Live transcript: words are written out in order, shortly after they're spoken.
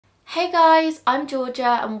Hey guys, I'm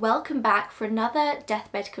Georgia and welcome back for another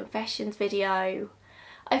Deathbed Confessions video.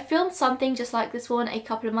 I filmed something just like this one a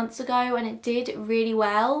couple of months ago and it did really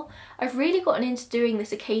well. I've really gotten into doing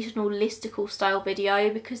this occasional listicle style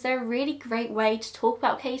video because they're a really great way to talk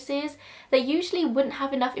about cases that usually wouldn't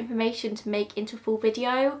have enough information to make into a full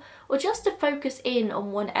video or just to focus in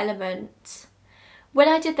on one element. When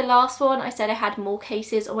I did the last one, I said I had more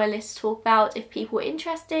cases on my list to talk about if people were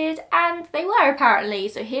interested, and they were apparently,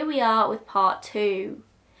 so here we are with part 2.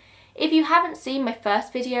 If you haven't seen my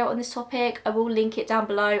first video on this topic, I will link it down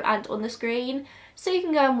below and on the screen, so you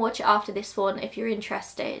can go and watch it after this one if you're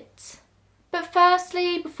interested. But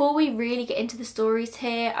firstly, before we really get into the stories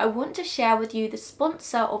here, I want to share with you the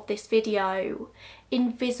sponsor of this video,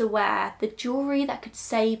 Invisawear, the jewellery that could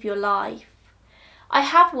save your life. I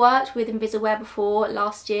have worked with Invisawear before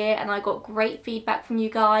last year and I got great feedback from you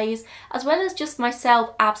guys, as well as just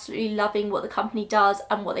myself absolutely loving what the company does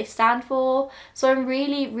and what they stand for, so I'm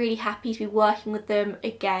really happy to be working with them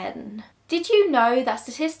again. Did you know that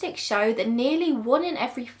statistics show that nearly 1 in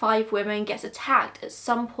every 5 women gets attacked at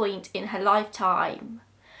some point in her lifetime?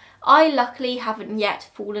 I luckily haven't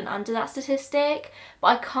yet fallen under that statistic, but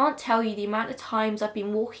I can't tell you the amount of times I've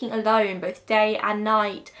been walking alone both day and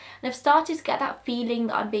night and I've started to get that feeling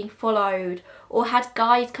that I'm being followed, or had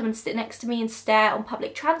guys come and sit next to me and stare on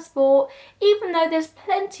public transport even though there's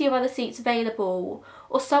plenty of other seats available,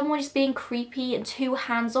 or someone just being creepy and too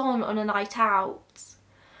hands-on on a night out.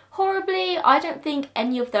 Horribly, I don't think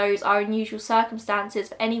any of those are unusual circumstances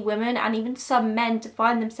for any women and even some men to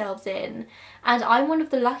find themselves in, and I'm one of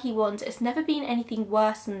the lucky ones. It's never been anything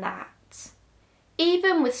worse than that.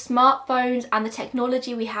 Even with smartphones and the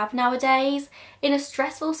technology we have nowadays, in a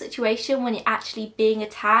stressful situation when you're actually being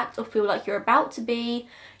attacked or feel like you're about to be,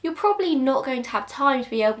 you're probably not going to have time to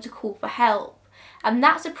be able to call for help, and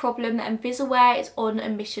that's a problem that Invisawear is on a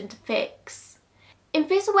mission to fix.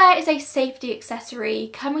 Invisawear is a safety accessory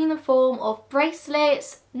coming in the form of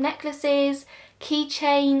bracelets, necklaces,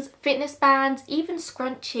 keychains, fitness bands, even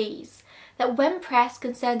scrunchies, that when pressed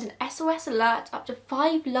can send an SOS alert up to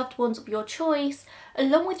 5 loved ones of your choice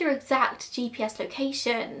along with your exact GPS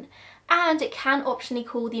location, and it can optionally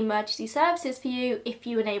call the emergency services for you if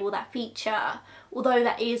you enable that feature, although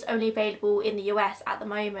that is only available in the US at the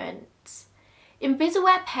moment.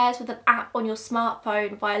 Invisawear pairs with an app on your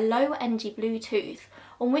smartphone via low energy Bluetooth,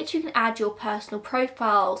 on which you can add your personal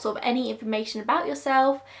profiles or any information about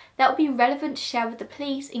yourself that would be relevant to share with the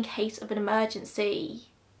police in case of an emergency.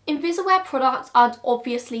 Invisawear products aren't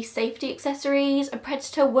obviously safety accessories. A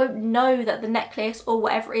predator won't know that the necklace or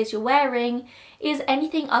whatever it is you're wearing is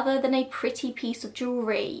anything other than a pretty piece of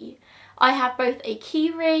jewellery. I have both a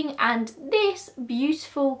keyring and this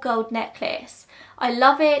beautiful gold necklace. I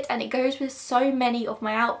love it and it goes with so many of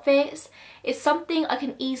my outfits. It's something I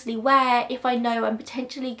can easily wear if I know I'm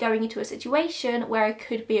potentially going into a situation where I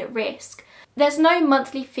could be at risk. There's no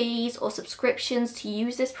monthly fees or subscriptions to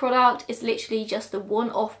use this product. It's literally just the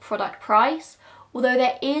one-off product price, although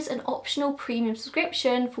there is an optional premium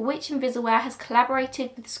subscription for which Invisawear has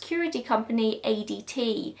collaborated with the security company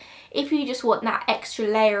ADT if you just want that extra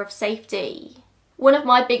layer of safety. One of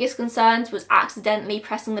my biggest concerns was accidentally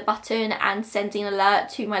pressing the button and sending an alert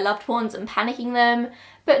to my loved ones and panicking them,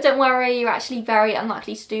 but don't worry, you're actually very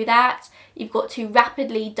unlikely to do that. You've got to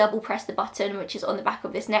rapidly double press the button, which is on the back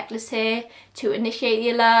of this necklace here, to initiate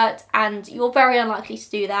the alert, and you're very unlikely to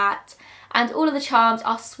do that. And all of the charms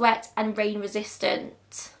are sweat and rain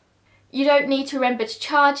resistant. You don't need to remember to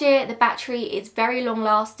charge it. The battery is very long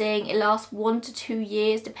lasting. It lasts 1 to 2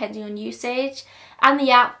 years depending on usage, and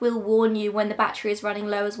the app will warn you when the battery is running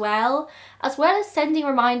low as well as sending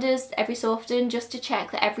reminders every so often just to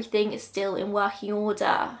check that everything is still in working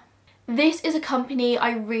order. This is a company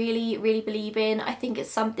I really believe in. I think it's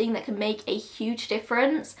something that can make a huge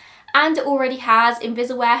difference, and it already has.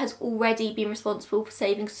 Invisawear has already been responsible for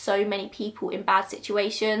saving so many people in bad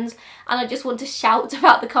situations, and I just want to shout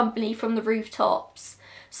about the company from the rooftops.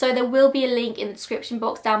 So there will be a link in the description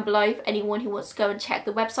box down below for anyone who wants to go and check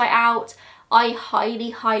the website out. I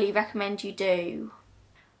highly recommend you do.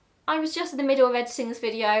 I was just in the middle of editing this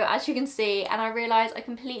video, as you can see, and I realised I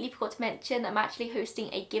completely forgot to mention that I'm actually hosting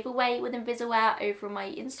a giveaway with Invisawear over on my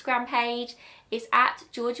Instagram page. It's at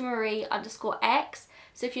georgiamarie_x.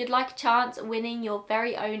 So if you'd like a chance at winning your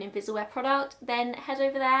very own Invisawear product, then head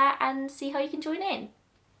over there and see how you can join in.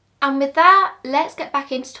 And with that, let's get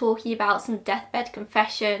back into talking about some deathbed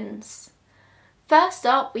confessions. First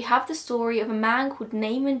up, we have the story of a man called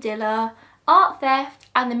Naaman Diller, art theft,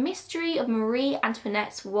 and the mystery of Marie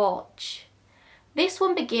Antoinette's watch. This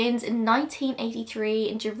one begins in 1983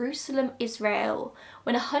 in Jerusalem, Israel,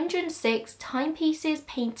 when 106 timepieces,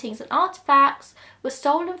 paintings and artifacts were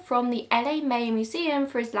stolen from the LA Mayer Museum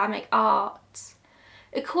for Islamic Art.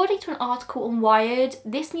 According to an article on Wired,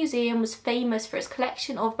 this museum was famous for its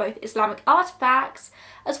collection of both Islamic artifacts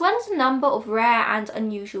as well as a number of rare and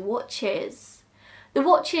unusual watches. The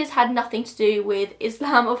watches had nothing to do with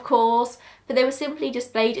Islam, of course, but they were simply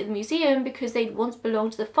displayed in the museum because they'd once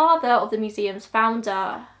belonged to the father of the museum's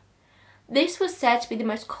founder. This was said to be the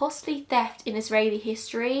most costly theft in Israeli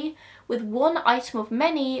history, with one item of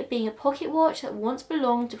many being a pocket watch that once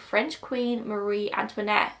belonged to French Queen Marie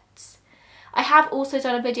Antoinette. I have also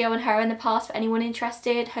done a video on her in the past for anyone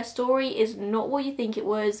interested. Her story is not what you think it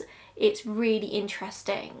was, it's really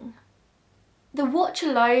interesting. The watch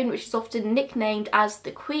alone, which is often nicknamed as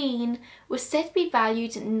the Queen, was said to be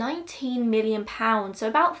valued at £19 million, so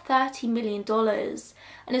about $30 million,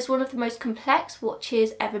 and is one of the most complex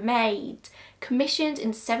watches ever made. Commissioned in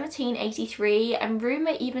 1783, and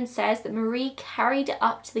rumour even says that Marie carried it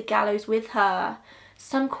up to the gallows with her.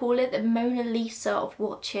 Some call it the Mona Lisa of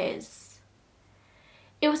watches.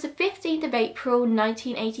 It was the 15th of April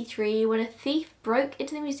 1983 when a thief broke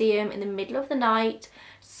into the museum in the middle of the night,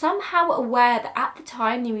 somehow aware that at the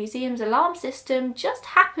time the museum's alarm system just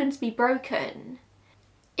happened to be broken.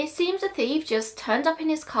 It seems the thief just turned up in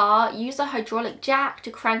his car, used a hydraulic jack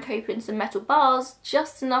to crank open some metal bars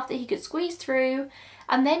just enough that he could squeeze through,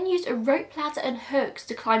 and then used a rope ladder and hooks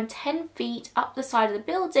to climb 10 feet up the side of the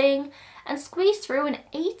building and squeeze through an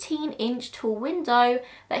 18-inch tall window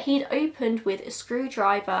that he'd opened with a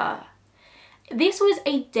screwdriver. This was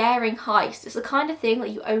a daring heist. It's the kind of thing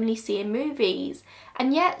that you only see in movies,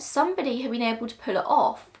 and yet somebody had been able to pull it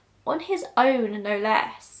off, on his own no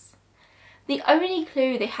less. The only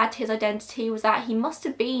clue they had to his identity was that he must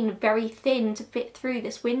have been very thin to fit through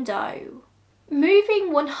this window.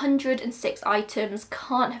 Moving 106 items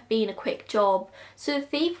can't have been a quick job, so the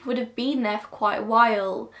thief would have been there for quite a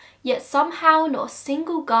while, yet somehow not a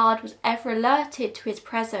single guard was ever alerted to his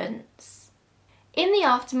presence. In the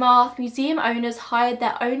aftermath, museum owners hired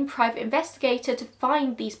their own private investigator to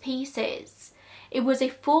find these pieces. It was a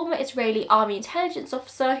former Israeli army intelligence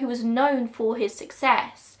officer who was known for his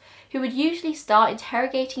success, who would usually start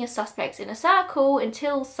interrogating his suspects in a circle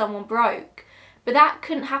until someone broke. But that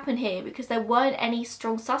couldn't happen here because there weren't any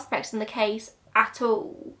strong suspects in the case at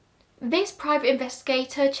all. This private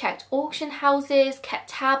investigator checked auction houses, kept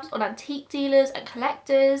tabs on antique dealers and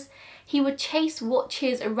collectors. He would chase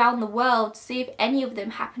watches around the world to see if any of them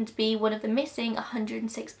happened to be one of the missing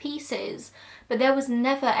 106 pieces, but there was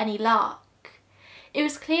never any luck. It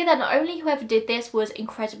was clear that not only whoever did this was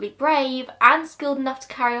incredibly brave and skilled enough to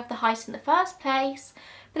carry off the heist in the first place,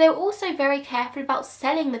 but they were also very careful about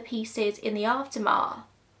selling the pieces in the aftermath.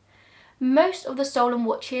 Most of the stolen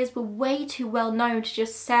watches were way too well known to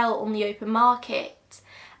just sell on the open market,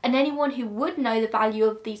 and anyone who would know the value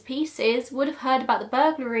of these pieces would have heard about the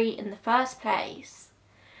burglary in the first place.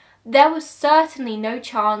 There was certainly no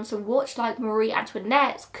chance a watch like Marie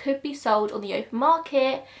Antoinette's could be sold on the open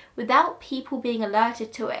market without people being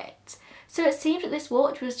alerted to it, so it seems that this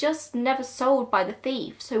watch was just never sold by the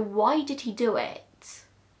thief, so why did he do it?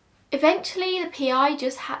 Eventually, the PI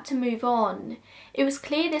just had to move on. It was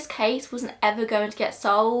clear this case wasn't ever going to get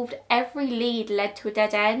solved, every lead led to a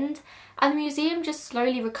dead end, and the museum just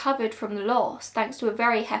slowly recovered from the loss thanks to a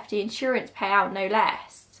very hefty insurance payout no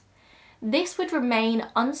less. This would remain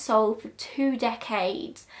unsolved for 2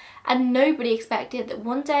 decades, and nobody expected that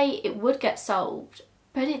one day it would get solved,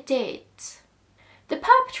 but it did. The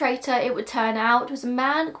perpetrator, it would turn out, was a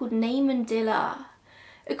man called Naaman Diller.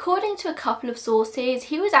 According to a couple of sources,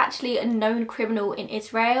 he was actually a known criminal in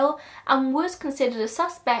Israel and was considered a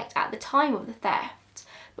suspect at the time of the theft.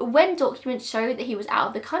 But when documents showed that he was out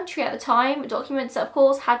of the country at the time, documents that of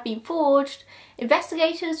course had been forged,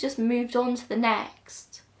 investigators just moved on to the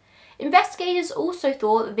next. Investigators also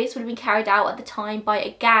thought that this would have been carried out at the time by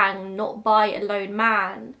a gang, not by a lone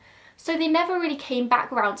man. So they never really came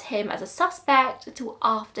back around to him as a suspect until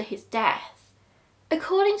after his death.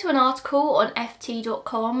 According to an article on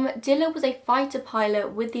FT.com, Diller was a fighter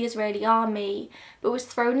pilot with the Israeli army, but was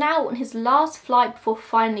thrown out on his last flight before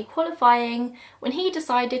finally qualifying when he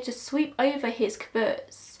decided to sweep over his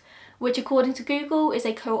kibbutz, which according to Google is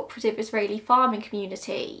a cooperative Israeli farming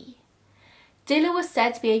community. Diller was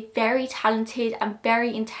said to be a very talented and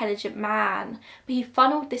very intelligent man, but he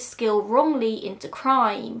funneled this skill wrongly into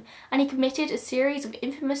crime, and he committed a series of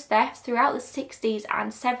infamous thefts throughout the 60s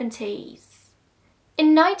and 70s.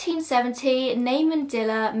 In 1970, Naaman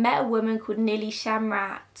Diller met a woman called Nili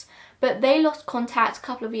Shamrat. but they lost contact a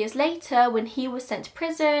couple of years later when he was sent to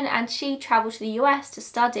prison and she travelled to the US to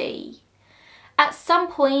study. At some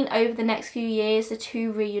point over the next few years, the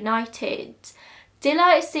two reunited.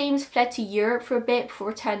 Diller, it seems, fled to Europe for a bit before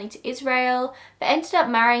returning to Israel, but ended up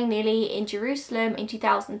marrying Neely in Jerusalem in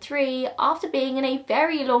 2003 after being in a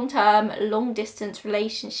very long-term, long-distance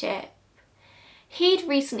relationship. He'd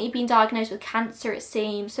recently been diagnosed with cancer, it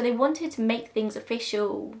seems, so they wanted to make things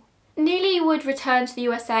official. Neely would return to the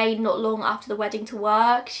USA not long after the wedding to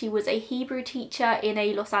work. She was a Hebrew teacher in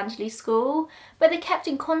a Los Angeles school, but they kept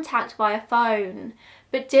in contact via phone.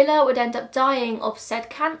 But Diller would end up dying of said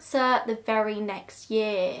cancer the very next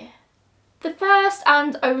year. The first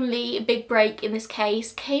and only big break in this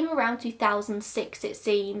case came around 2006, it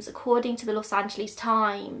seems, according to the Los Angeles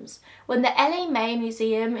Times, when the LA Mayor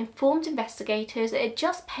Museum informed investigators that it had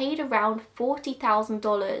just paid around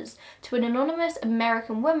 $40,000 to an anonymous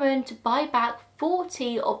American woman to buy back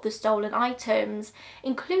 40 of the stolen items,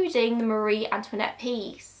 including the Marie Antoinette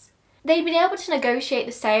piece. They'd been able to negotiate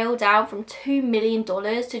the sale down from $2 million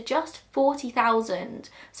to just $40,000,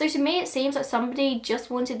 so to me it seems like somebody just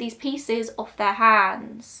wanted these pieces off their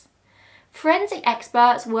hands. Forensic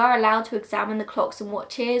experts were allowed to examine the clocks and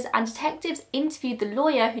watches, and detectives interviewed the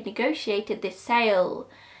lawyer who negotiated this sale,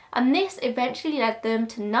 and this eventually led them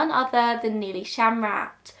to none other than Neely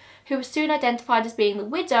Shamrat, who was soon identified as being the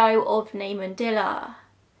widow of Naaman Diller.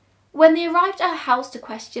 When they arrived at her house to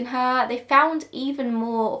question her, they found even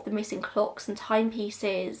more of the missing clocks and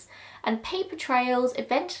timepieces, and paper trails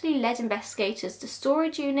eventually led investigators to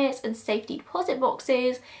storage units and safety deposit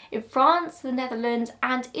boxes in France, the Netherlands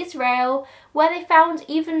and Israel, where they found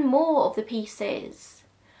even more of the pieces.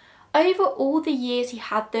 Over all the years he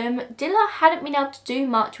had them, Diller hadn't been able to do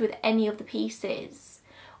much with any of the pieces.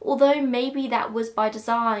 Although maybe that was by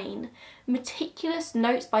design. Meticulous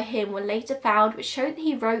notes by him were later found which showed that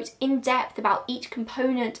he wrote in depth about each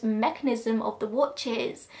component and mechanism of the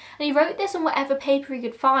watches, and he wrote this on whatever paper he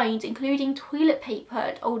could find, including toilet paper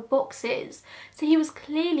and old boxes, so he was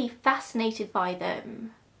clearly fascinated by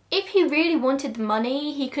them. If he really wanted the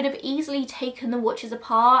money, he could have easily taken the watches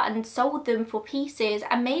apart and sold them for pieces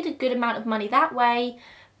and made a good amount of money that way,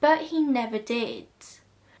 but he never did.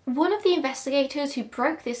 One of the investigators who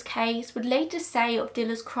broke this case would later say of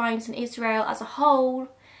Diller's crimes in Israel as a whole,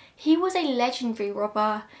 he was a legendary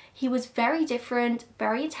robber. He was very different,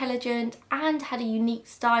 very intelligent, and had a unique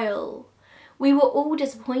style. We were all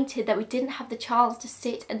disappointed that we didn't have the chance to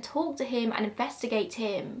sit and talk to him and investigate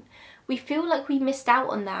him. We feel like we missed out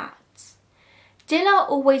on that. Diller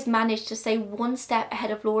always managed to stay one step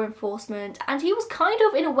ahead of law enforcement, and he was kind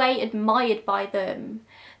of in a way admired by them.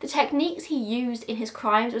 The techniques he used in his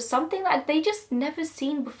crimes was something that they just never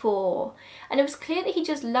seen before, and it was clear that he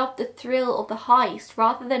just loved the thrill of the heist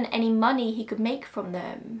rather than any money he could make from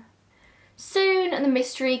them. Soon the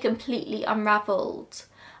mystery completely unravelled.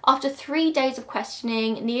 After 3 days of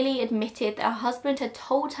questioning, Neely admitted that her husband had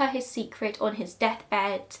told her his secret on his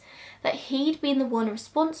deathbed, that he'd been the one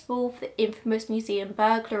responsible for the infamous museum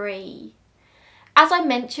burglary. As I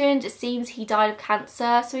mentioned, it seems he died of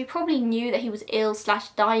cancer, so he probably knew that he was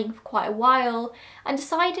ill/dying for quite a while and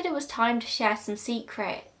decided it was time to share some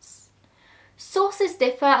secrets. Sources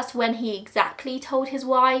differ as to when he exactly told his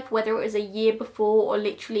wife, whether it was a year before or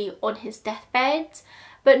literally on his deathbed,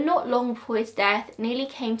 but not long before his death, Neely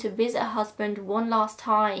came to visit her husband one last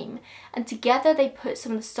time, and together they put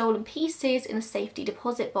some of the stolen pieces in a safety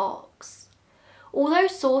deposit box. Although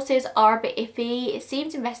sources are a bit iffy, it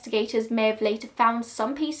seems investigators may have later found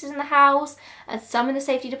some pieces in the house and some in the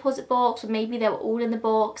safety deposit box, or maybe they were all in the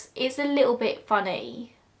box. It's a little bit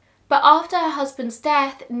funny. But after her husband's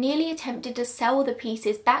death, Neely attempted to sell the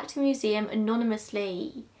pieces back to the museum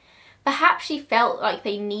anonymously. Perhaps she felt like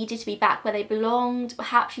they needed to be back where they belonged,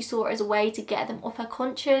 perhaps she saw it as a way to get them off her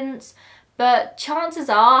conscience, but chances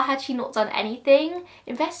are, had she not done anything,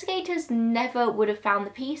 investigators never would have found the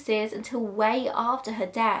pieces until way after her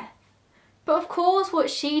death. But of course what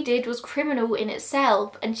she did was criminal in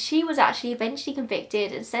itself, and she was actually eventually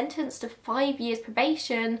convicted and sentenced to 5 years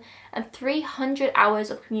probation and 300 hours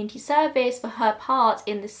of community service for her part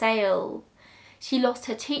in the sale. She lost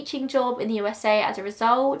her teaching job in the USA as a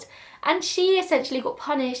result, and she essentially got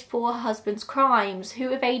punished for her husband's crimes, who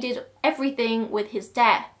evaded everything with his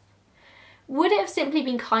death. Would it have simply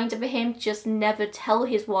been kinder for him to just never tell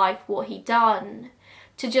his wife what he'd done?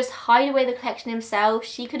 To just hide away the collection himself?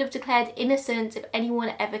 She could have declared innocent if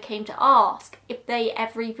anyone ever came to ask, if they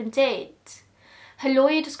ever even did. Her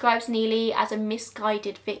lawyer describes Neely as a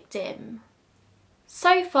misguided victim.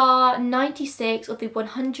 So far, 96 of the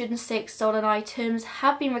 106 stolen items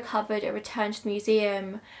have been recovered and returned to the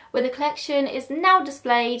museum, where the collection is now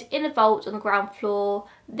displayed in a vault on the ground floor,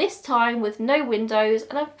 this time with no windows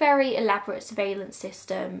and a very elaborate surveillance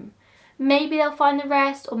system. Maybe they'll find the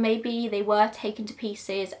rest, or maybe they were taken to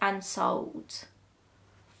pieces and sold.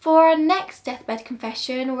 For our next deathbed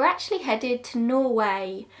confession, we're actually headed to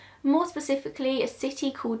Norway, more specifically a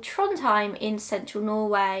city called Trondheim in central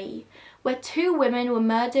Norway, where two women were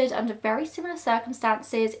murdered under very similar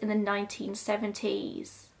circumstances in the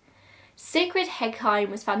 1970s. Sigrid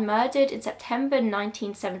Heggheim was found murdered in September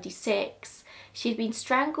 1976. She had been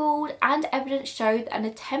strangled and evidence showed an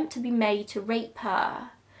attempt had been made to rape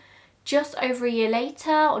her. Just over a year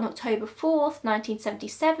later, on October 4th,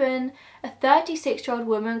 1977, a 36-year-old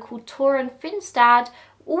woman called Tor Hepso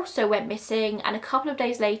also went missing, and a couple of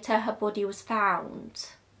days later her body was found.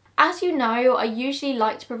 As you know, I usually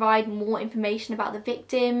like to provide more information about the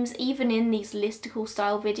victims, even in these listicle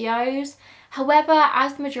style videos. However,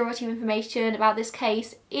 as the majority of information about this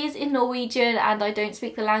case is in Norwegian and I don't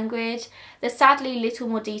speak the language, there's sadly little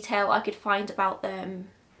more detail I could find about them.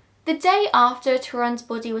 The day after Torun's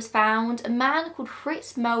body was found, a man called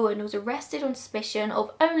Fritz Moen was arrested on suspicion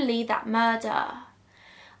of only that murder.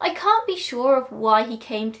 I can't be sure of why he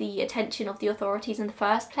came to the attention of the authorities in the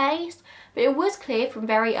first place, but it was clear from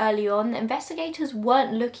very early on that investigators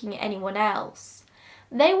weren't looking at anyone else.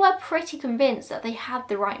 They were pretty convinced that they had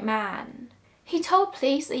the right man. He told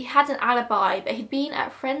police that he had an alibi, that he'd been at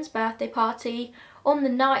a friend's birthday party on the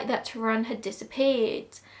night that Torun had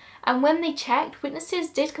disappeared. And when they checked, witnesses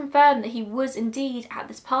did confirm that he was indeed at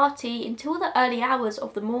this party until the early hours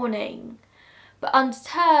of the morning. But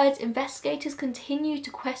undeterred, investigators continued to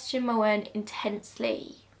question Moen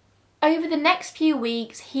intensely. Over the next few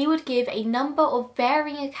weeks, he would give a number of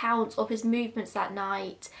varying accounts of his movements that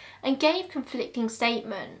night and gave conflicting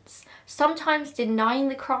statements, sometimes denying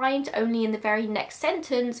the crime to only in the very next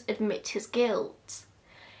sentence admit his guilt.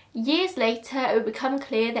 Years later, it would become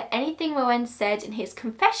clear that anything Moen said in his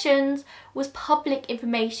confessions was public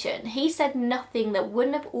information. He said nothing that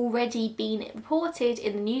wouldn't have already been reported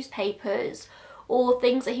in the newspapers, or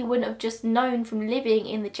things that he wouldn't have just known from living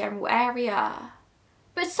in the general area.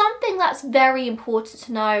 But something that's very important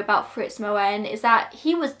to know about Fritz Moen is that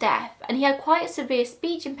he was deaf and he had quite a severe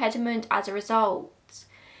speech impediment as a result.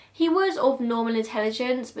 He was of normal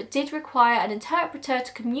intelligence but did require an interpreter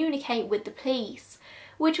to communicate with the police,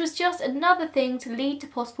 which was just another thing to lead to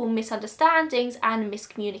possible misunderstandings and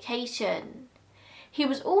miscommunication. He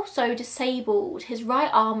was also disabled. His right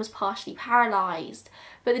arm was partially paralysed,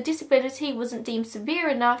 but the disability wasn't deemed severe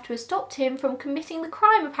enough to have stopped him from committing the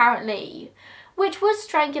crime apparently, which was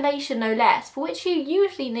strangulation no less, for which you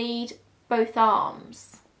usually need both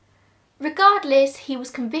arms. Regardless, he was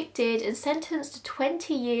convicted and sentenced to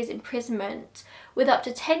 20 years imprisonment, with up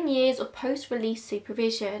to 10 years of post-release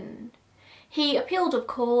supervision. He appealed, of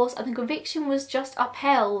course, and the conviction was just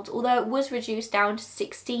upheld, although it was reduced down to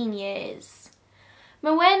 16 years.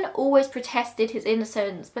 Moen always protested his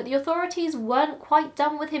innocence, but the authorities weren't quite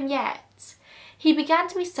done with him yet. He began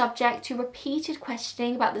to be subject to repeated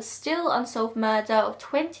questioning about the still unsolved murder of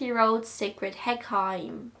 20-year-old Sigrid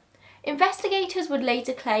Heggheim. Investigators would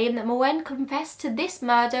later claim that Moen confessed to this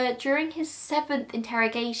murder during his 7th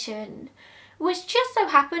interrogation, which just so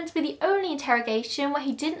happened to be the only interrogation where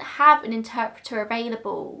he didn't have an interpreter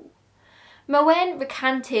available. Moen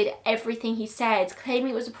recanted everything he said,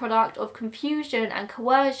 claiming it was a product of confusion and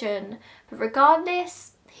coercion, but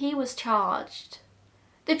regardless, he was charged.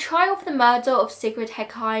 The trial for the murder of Sigrid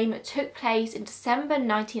Heggheim took place in December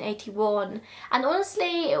 1981, and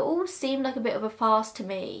honestly, it all seemed like a bit of a farce to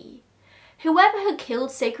me. Whoever had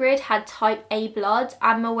killed Sigrid had type A blood,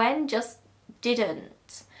 and Moen just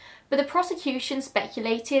didn't. But the prosecution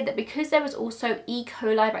speculated that because there was also E.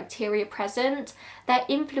 coli bacteria present, that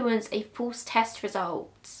influenced a false test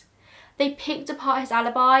result. They picked apart his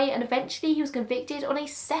alibi, and eventually he was convicted on a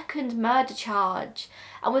second murder charge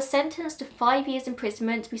and was sentenced to 5 years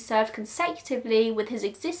imprisonment to be served consecutively with his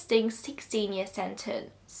existing 16-year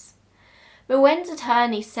sentence. Moen's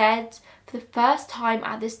attorney said, "For the first time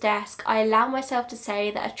at this desk, I allow myself to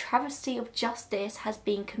say that a travesty of justice has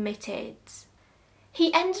been committed."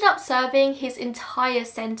 He ended up serving his entire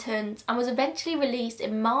sentence and was eventually released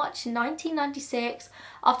in March 1996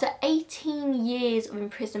 after 18 years of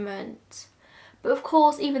imprisonment. But of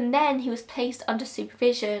course, even then he was placed under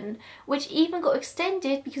supervision, which even got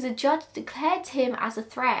extended because a judge declared him as a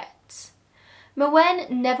threat. Moen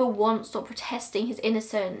never once stopped protesting his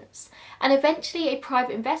innocence, and eventually a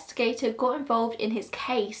private investigator got involved in his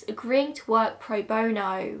case, agreeing to work pro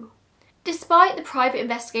bono. Despite the private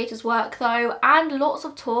investigators' work though, and lots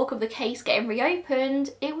of talk of the case getting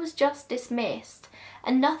reopened, it was just dismissed,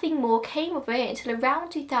 and nothing more came of it until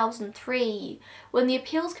around 2003, when the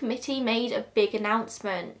appeals committee made a big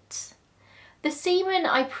announcement. The semen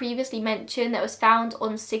I previously mentioned that was found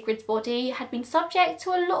on Sigrid's body had been subject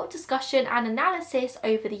to a lot of discussion and analysis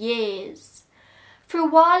over the years. For a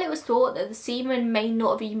while it was thought that the semen may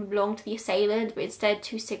not have even belonged to the assailant, but instead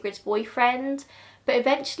to Sigrid's boyfriend, but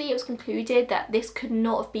eventually it was concluded that this could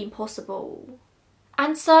not have been possible.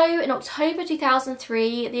 And so, in October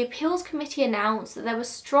 2003, the appeals committee announced that there were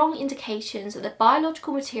strong indications that the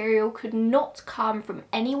biological material could not come from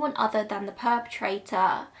anyone other than the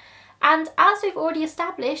perpetrator. And as we've already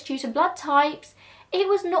established, due to blood types, it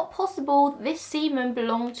was not possible that this semen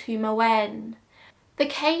belonged to Naaman. The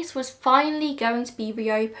case was finally going to be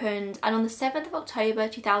reopened, and on the 7th of October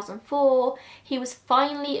 2004, he was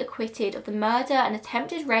finally acquitted of the murder and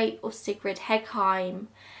attempted rape of Sigrid Heggheim.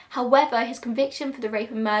 However, his conviction for the rape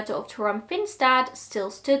and murder of Tor Finstad still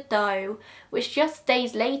stood though, which just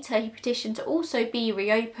days later he petitioned to also be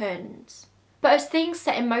reopened. But as things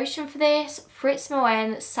set in motion for this, Fritz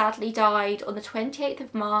Naaman sadly died on the 28th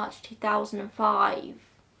of March 2005.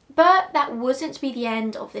 But that wasn't to be the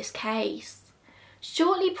end of this case.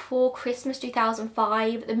 Shortly before Christmas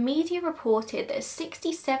 2005, the media reported that a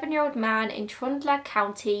 67-year-old man in Trøndelag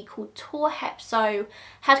County called Tor Hepso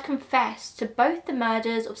had confessed to both the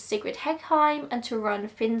murders of Sigrid Heggheim and Tor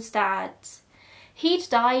Finstad. He'd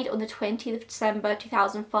died on the 20th of December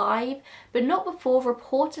 2005, but not before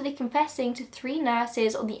reportedly confessing to 3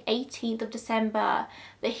 nurses on the 18th of December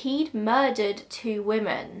that he'd murdered 2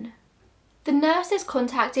 women. The nurses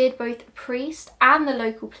contacted both the priest and the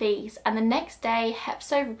local police, and the next day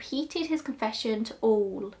Hepso repeated his confession to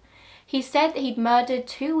all. He said that he'd murdered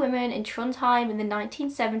 2 women in Trondheim in the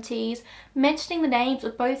 1970s, mentioning the names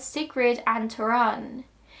of both Sigrid and Torunn.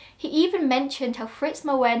 He even mentioned how Fritz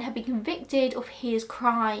Naaman had been convicted of his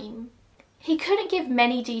crime. He couldn't give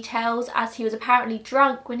many details as he was apparently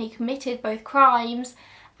drunk when he committed both crimes,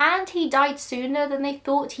 and he died sooner than they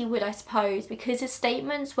thought he would, I suppose, because his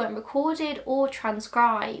statements weren't recorded or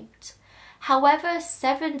transcribed. However,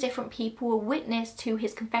 7 different people were witness to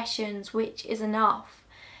his confessions, which is enough,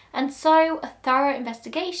 and so a thorough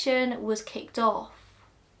investigation was kicked off.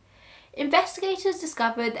 Investigators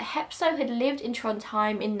discovered that Hepso had lived in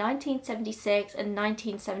Trondheim in 1976 and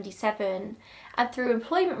 1977, and through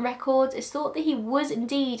employment records it's thought that he was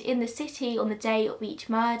indeed in the city on the day of each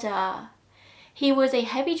murder. He was a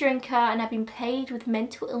heavy drinker and had been plagued with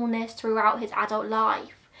mental illness throughout his adult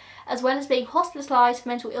life, as well as being hospitalised for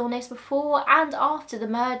mental illness before and after the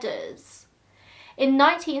murders. In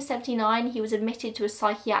 1979, he was admitted to a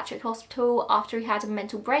psychiatric hospital after he had a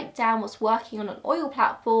mental breakdown whilst working on an oil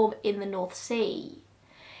platform in the North Sea.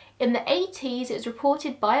 In the 80s, it was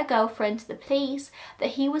reported by a girlfriend to the police that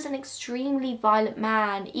he was an extremely violent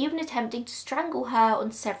man, even attempting to strangle her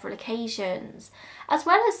on several occasions, as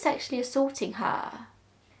well as sexually assaulting her.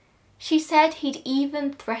 She said he'd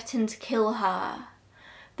even threatened to kill her.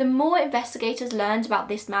 The more investigators learned about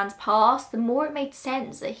this man's past, the more it made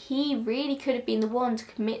sense that he really could have been the one to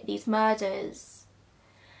commit these murders.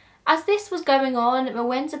 As this was going on,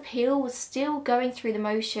 Naaman's appeal was still going through the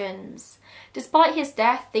motions. Despite his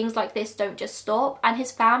death, things like this don't just stop, and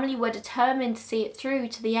his family were determined to see it through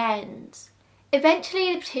to the end.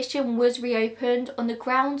 Eventually, the petition was reopened on the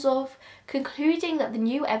grounds of concluding that the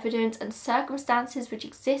new evidence and circumstances which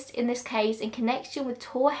exist in this case in connection with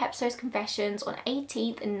Tor Hepso's confessions on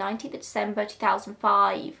 18th and 19th of December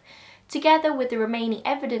 2005, together with the remaining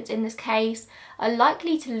evidence in this case, are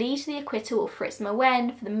likely to lead to the acquittal of Fritz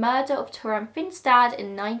Naaman for the murder of Tor Finstad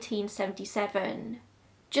in 1977.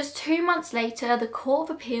 Just 2 months later, the Court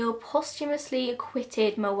of Appeal posthumously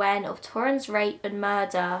acquitted Naaman of Torun's rape and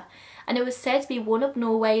murder, and it was said to be one of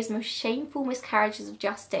Norway's most shameful miscarriages of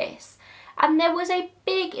justice. And there was a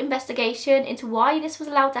big investigation into why this was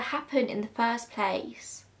allowed to happen in the first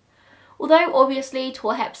place. Although obviously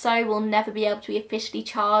Tor Hepso will never be able to be officially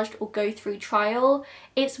charged or go through trial,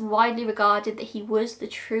 it's widely regarded that he was the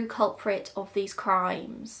true culprit of these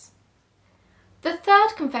crimes. The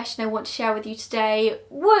third confession I want to share with you today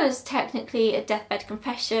was technically a deathbed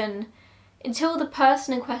confession, until the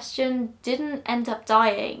person in question didn't end up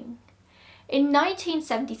dying. In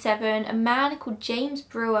 1977, a man called James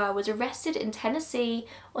Brewer was arrested in Tennessee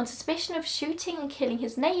on suspicion of shooting and killing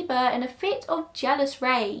his neighbour in a fit of jealous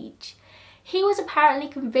rage. He was apparently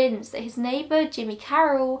convinced that his neighbour Jimmy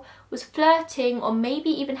Carroll was flirting or maybe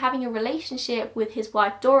even having a relationship with his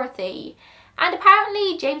wife Dorothy, and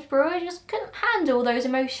apparently James Brewer just couldn't handle those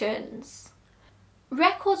emotions.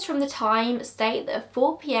 Records from the time state that at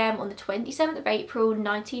 4 p.m. on the 27th of April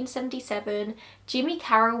 1977, Jimmy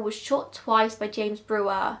Carroll was shot twice by James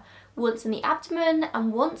Brewer, once in the abdomen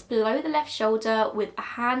and once below the left shoulder with a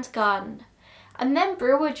handgun. And then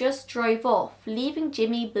Brewer just drove off, leaving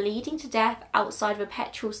Jimmy bleeding to death outside of a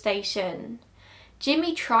petrol station.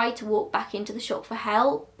 Jimmy tried to walk back into the shop for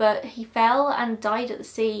help, but he fell and died at the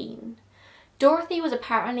scene. Dorothy was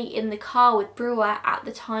apparently in the car with Brewer at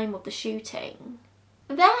the time of the shooting.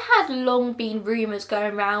 There had long been rumours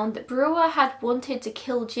going around that Brewer had wanted to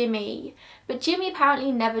kill Jimmy, but Jimmy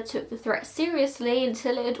apparently never took the threat seriously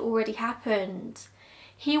until it had already happened.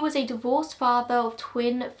 He was a divorced father of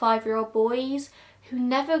twin 5-year-old boys who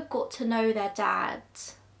never got to know their dad.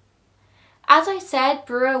 As I said,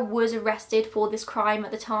 Brewer was arrested for this crime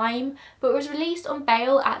at the time, but was released on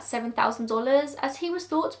bail at $7,000 as he was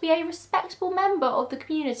thought to be a respectable member of the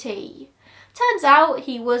community. Turns out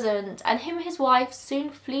he wasn't, and him and his wife soon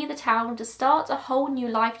flee the town to start a whole new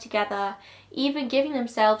life together, even giving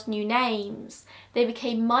themselves new names. They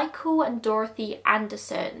became Michael and Dorothy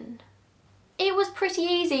Anderson. It was pretty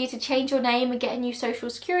easy to change your name and get a new social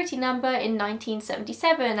security number in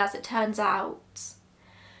 1977, as it turns out.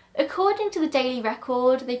 According to the Daily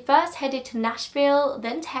Record, they first headed to Nashville,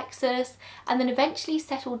 then Texas, and then eventually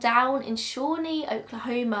settled down in Shawnee,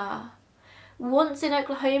 Oklahoma. Once in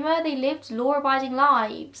Oklahoma, they lived law-abiding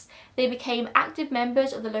lives. They became active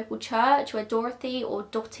members of the local church where Dorothy, or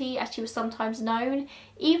Dottie as she was sometimes known,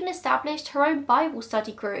 even established her own Bible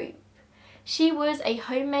study group. She was a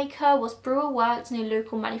homemaker whilst Brewer worked in a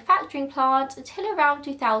local manufacturing plant until around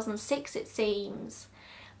 2006 it seems.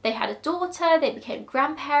 They had a daughter, they became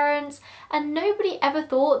grandparents, and nobody ever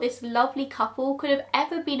thought this lovely couple could have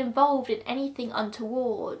ever been involved in anything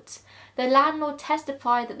untoward. The landlord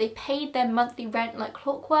testified that they paid their monthly rent like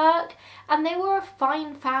clockwork, and they were a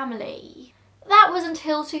fine family. That was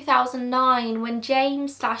until 2009 when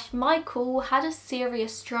James/Michael had a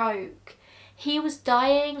serious stroke. He was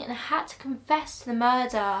dying and had to confess to the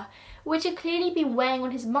murder, which had clearly been weighing on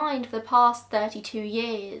his mind for the past 32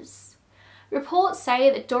 years. Reports say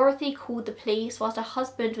that Dorothy called the police whilst her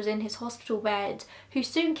husband was in his hospital bed, who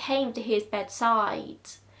soon came to his bedside.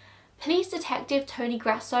 Police detective Tony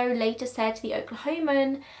Grasso later said to the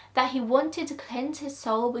Oklahoman that he wanted to cleanse his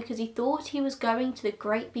soul because he thought he was going to the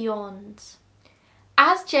great beyond.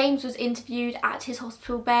 As James was interviewed at his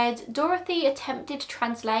hospital bed, Dorothy attempted to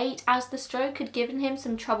translate as the stroke had given him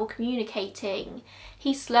some trouble communicating.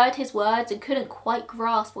 He slurred his words and couldn't quite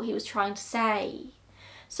grasp what he was trying to say.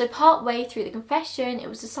 So part way through the confession, it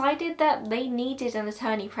was decided that they needed an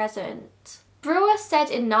attorney present. Brewer said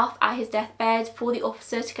enough at his deathbed for the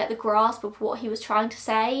officer to get the grasp of what he was trying to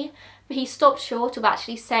say, but he stopped short of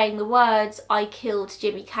actually saying the words, "I killed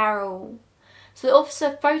Jimmy Carroll." So the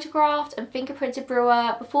officer photographed and fingerprinted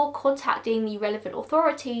Brewer before contacting the relevant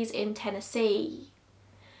authorities in Tennessee.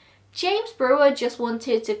 James Brewer just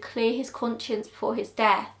wanted to clear his conscience before his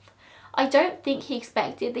death. I don't think he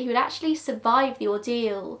expected that he would actually survive the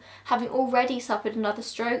ordeal, having already suffered another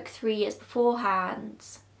stroke 3 years beforehand.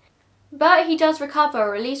 But he does recover,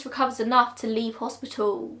 or at least recovers enough to leave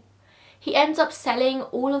hospital. He ends up selling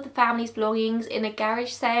all of the family's belongings in a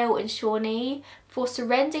garage sale in Shawnee before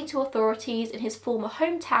surrendering to authorities in his former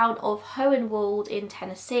hometown of Hohenwald in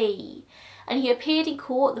Tennessee. And he appeared in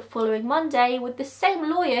court the following Monday with the same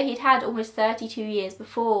lawyer he'd had almost 32 years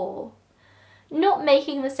before. Not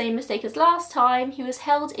making the same mistake as last time, he was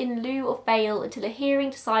held in lieu of bail until a hearing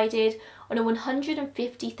decided on a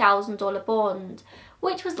 $150,000 bond,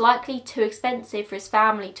 which was likely too expensive for his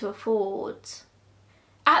family to afford.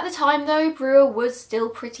 At the time though, Brewer was still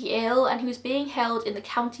pretty ill and he was being held in the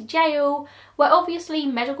county jail, where obviously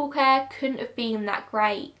medical care couldn't have been that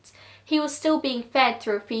great. He was still being fed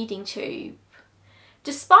through a feeding tube.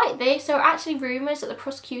 Despite this, there were actually rumours that the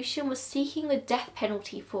prosecution was seeking the death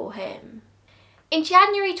penalty for him. In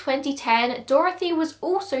January 2010, Dorothy was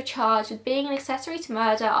also charged with being an accessory to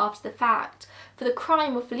murder after the fact for the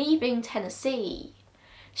crime of leaving Tennessee.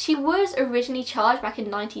 She was originally charged back in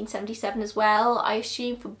 1977 as well, I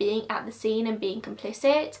assume for being at the scene and being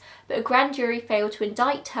complicit, but a grand jury failed to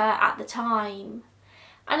indict her at the time.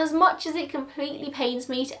 And as much as it completely pains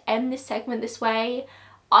me to end this segment this way,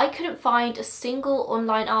 I couldn't find a single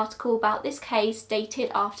online article about this case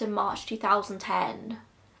dated after March 2010.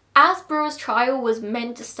 As Brewer's trial was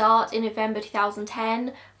meant to start in November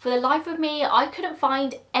 2010, for the life of me, I couldn't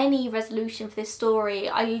find any resolution for this story.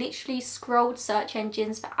 I literally scrolled search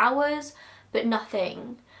engines for hours, but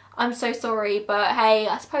nothing. I'm so sorry, but hey,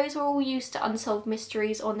 I suppose we're all used to unsolved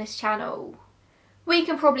mysteries on this channel. We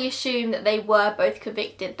can probably assume that they were both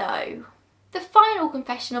convicted though. The final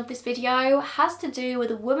confession of this video has to do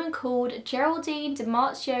with a woman called Geraldine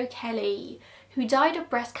Kelley, who died of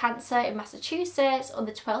breast cancer in Massachusetts on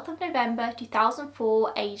the 12th of November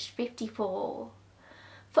 2004, aged 54.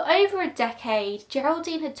 For over a decade,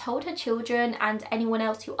 Geraldine had told her children and anyone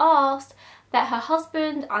else who asked that her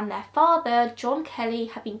husband and their father, John Kelley,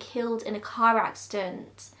 had been killed in a car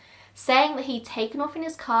accident, saying that he'd taken off in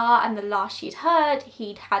his car and the last she'd heard,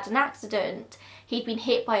 he'd had an accident. He'd been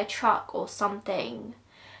hit by a truck or something.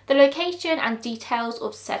 The location and details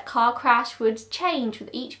of said car crash would change with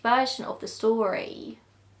each version of the story.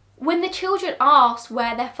 When the children asked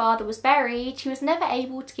where their father was buried, she was never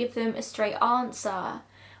able to give them a straight answer,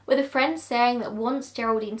 with a friend saying that once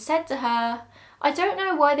Geraldine said to her, "I don't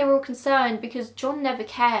know why they were all concerned because John never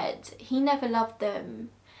cared, he never loved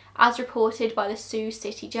them," as reported by the Sioux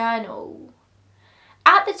City Journal.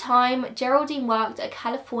 At the time, Geraldine worked at a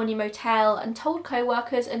California motel and told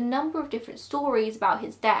co-workers a number of different stories about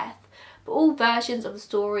his death, but all versions of the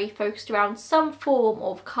story focused around some form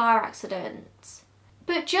of car accident.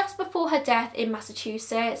 But just before her death in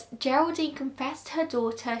Massachusetts, Geraldine confessed to her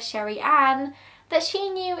daughter Sherry Ann that she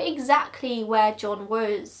knew exactly where John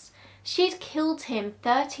was. She'd killed him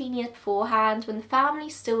 13 years beforehand when the family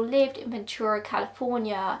still lived in Ventura,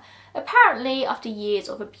 California, apparently after years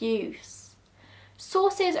of abuse.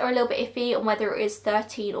 Sources are a little bit iffy on whether it is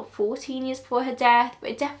 13 or 14 years before her death,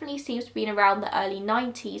 but it definitely seems to have been around the early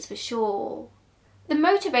 90s for sure. The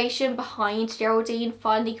motivation behind Geraldine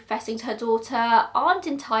finally confessing to her daughter aren't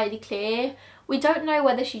entirely clear. We don't know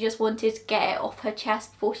whether she just wanted to get it off her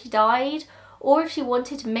chest before she died, or if she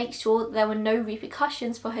wanted to make sure that there were no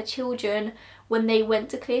repercussions for her children when they went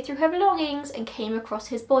to clear through her belongings and came across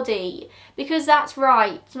his body. Because that's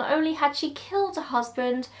right, not only had she killed her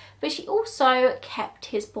husband, but she also kept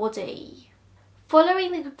his body.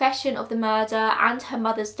 Following the confession of the murder and her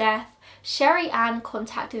mother's death, Sherry Ann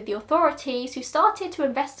contacted the authorities, who started to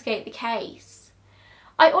investigate the case.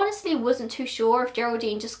 I honestly wasn't too sure if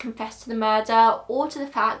Geraldine just confessed to the murder or to the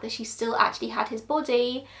fact that she still actually had his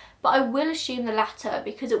body, but I will assume the latter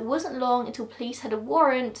because it wasn't long until police had a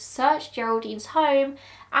warrant to search Geraldine's home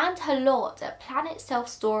and her lot at Planet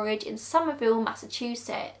Self-Storage in Somerville,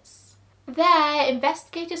 Massachusetts. There,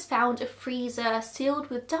 investigators found a freezer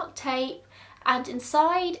sealed with duct tape and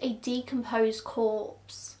inside a decomposed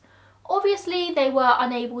corpse. Obviously, they were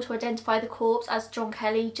unable to identify the corpse as John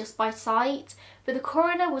Kelley just by sight, but the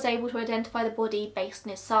coroner was able to identify the body based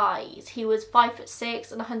on his size. He was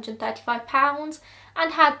 5'6" and 135 pounds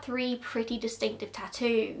and had 3 pretty distinctive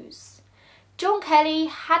tattoos. John Kelley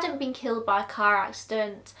hadn't been killed by a car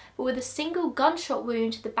accident, but with a single gunshot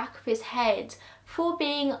wound to the back of his head for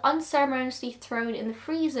being unceremoniously thrown in the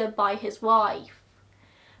freezer by his wife.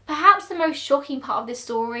 Perhaps the most shocking part of this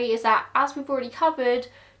story is that, as we've already covered,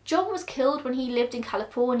 John was killed when he lived in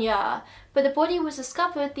California, but the body was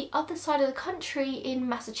discovered the other side of the country in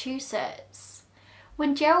Massachusetts.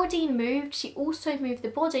 When Geraldine moved, she also moved the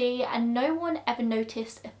body and no one ever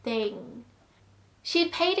noticed a thing. She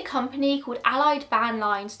had paid a company called Allied Van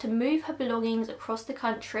Lines to move her belongings across the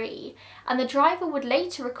country, and the driver would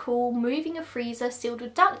later recall moving a freezer sealed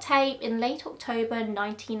with duct tape in late October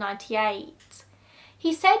 1998.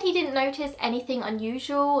 He said he didn't notice anything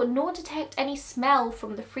unusual nor detect any smell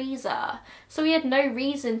from the freezer, so he had no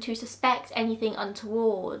reason to suspect anything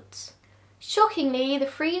untoward. Shockingly, the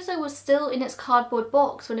freezer was still in its cardboard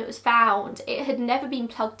box when it was found. It had never been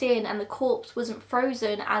plugged in and the corpse wasn't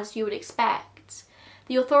frozen as you would expect.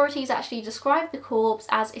 The authorities actually described the corpse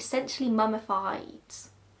as essentially mummified.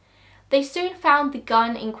 They soon found the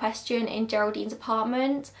gun in question in Geraldine's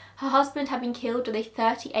apartment. Her husband had been killed with a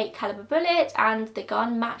 .38 caliber bullet and the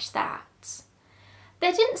gun matched that.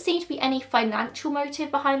 There didn't seem to be any financial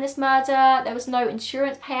motive behind this murder. There was no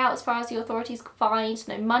insurance payout as far as the authorities could find,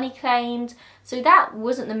 no money claimed, so that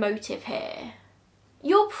wasn't the motive here.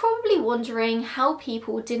 You're probably wondering how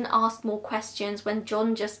people didn't ask more questions when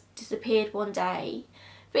John just disappeared one day,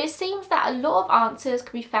 but it seems that a lot of answers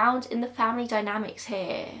can be found in the family dynamics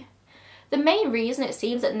here. The main reason it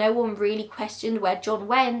seems that no one really questioned where John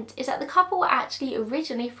went is that the couple were actually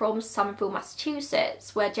originally from Somerville,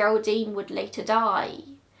 Massachusetts, where Geraldine would later die.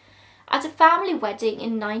 At a family wedding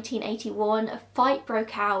in 1981, a fight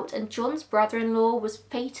broke out and John's brother-in-law was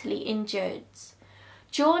fatally injured.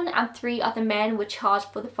 John and 3 other men were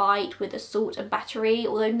charged for the fight with assault and battery,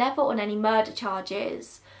 although never on any murder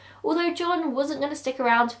charges, although John wasn't going to stick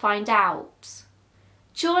around to find out.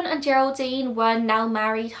 John and Geraldine were now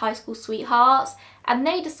married high school sweethearts and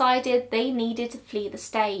they decided they needed to flee the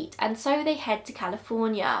state, and so they head to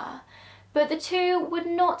California. But the two would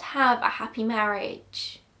not have a happy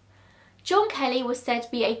marriage. John Kelley was said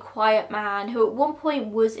to be a quiet man who at one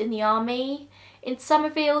point was in the army. In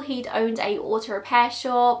Somerville, he'd owned a auto repair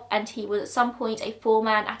shop, and he was at some point a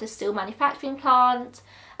foreman at a steel manufacturing plant.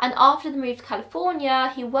 And after the move to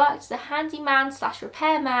California, he worked as a handyman /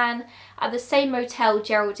 repairman at the same motel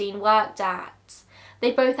Geraldine worked at.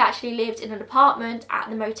 They both actually lived in an apartment at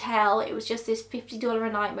the motel. It was just this $50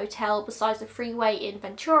 a night motel beside the freeway in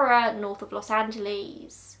Ventura, north of Los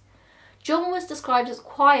Angeles. John was described as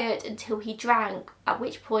quiet until he drank, at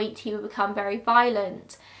which point he would become very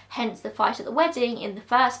violent, hence the fight at the wedding in the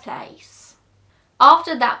first place.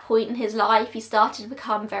 After that point in his life, he started to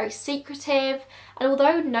become very secretive, and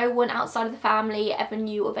although no one outside of the family ever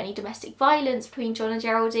knew of any domestic violence between John and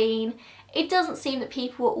Geraldine, it doesn't seem that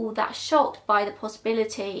people were all that shocked by the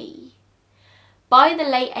possibility. By the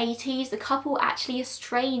late 80s, the couple actually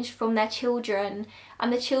estranged from their children,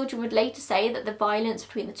 and the children would later say that the violence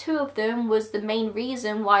between the two of them was the main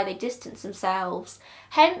reason why they distanced themselves,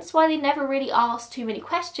 hence why they never really asked too many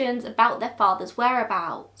questions about their father's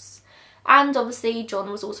whereabouts. And obviously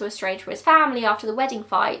John was also estranged from his family after the wedding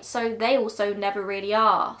fight, so they also never really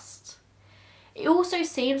asked. It also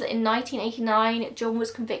seems that in 1989, John was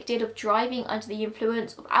convicted of driving under the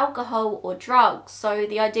influence of alcohol or drugs, so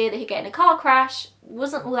the idea that he'd get in a car crash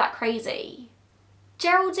wasn't all that crazy.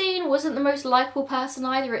 Geraldine wasn't the most likeable person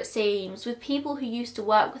either, it seems, with people who used to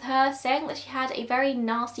work with her saying that she had a very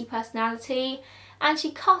nasty personality and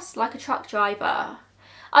she cussed like a truck driver.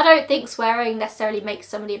 I don't think swearing necessarily makes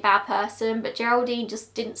somebody a bad person, but Geraldine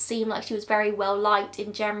just didn't seem like she was very well liked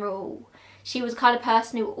in general. She was the kind of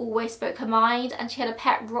person who always spoke her mind, and she had a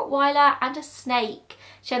pet Rottweiler and a snake.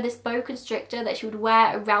 She had this boa constrictor that she would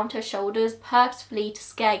wear around her shoulders purposefully to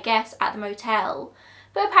scare guests at the motel.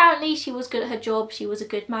 But apparently she was good at her job, she was a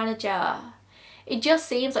good manager. It just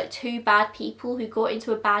seems like two bad people who got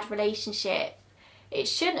into a bad relationship. It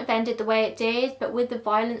shouldn't have ended the way it did, but with the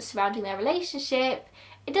violence surrounding their relationship,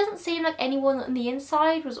 it doesn't seem like anyone on the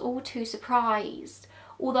inside was all too surprised.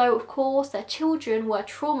 Although of course their children were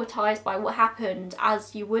traumatised by what happened,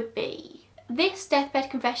 as you would be. This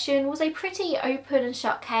deathbed confession was a pretty open and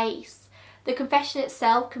shut case. The confession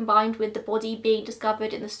itself, combined with the body being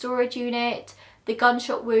discovered in the storage unit, the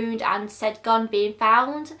gunshot wound and said gun being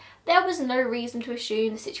found, there was no reason to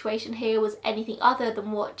assume the situation here was anything other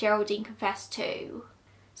than what Geraldine confessed to.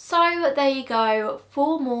 So there you go,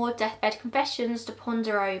 4 more deathbed confessions to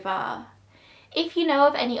ponder over. If you know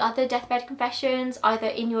of any other deathbed confessions, either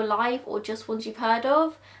in your life or just ones you've heard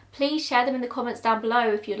of, please share them in the comments down below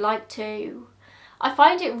if you'd like to. I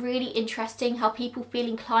find it really interesting how people feel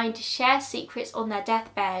inclined to share secrets on their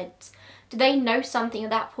deathbeds. Do they know something at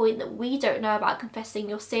that point that we don't know about confessing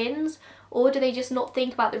your sins? Or do they just not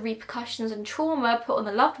think about the repercussions and trauma put on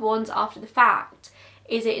the loved ones after the fact?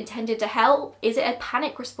 Is it intended to help? Is it a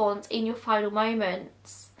panic response in your final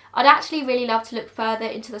moments? I'd actually really love to look further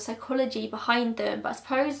into the psychology behind them, but I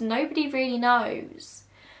suppose nobody really knows.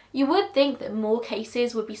 You would think that more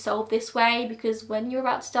cases would be solved this way, because when you're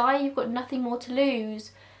about to die, you've got nothing more to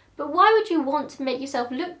lose. But why would you want to make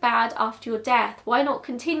yourself look bad after your death? Why not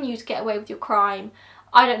continue to get away with your crime?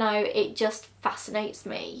 I don't know, it just fascinates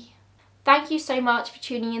me. Thank you so much for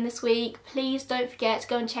tuning in this week. Please don't forget to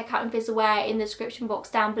go and check out Invisawear in the description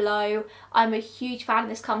box down below. I'm a huge fan of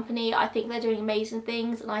this company. I think they're doing amazing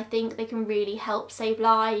things, and I think they can really help save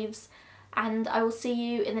lives. And I will see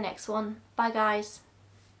you in the next one. Bye guys.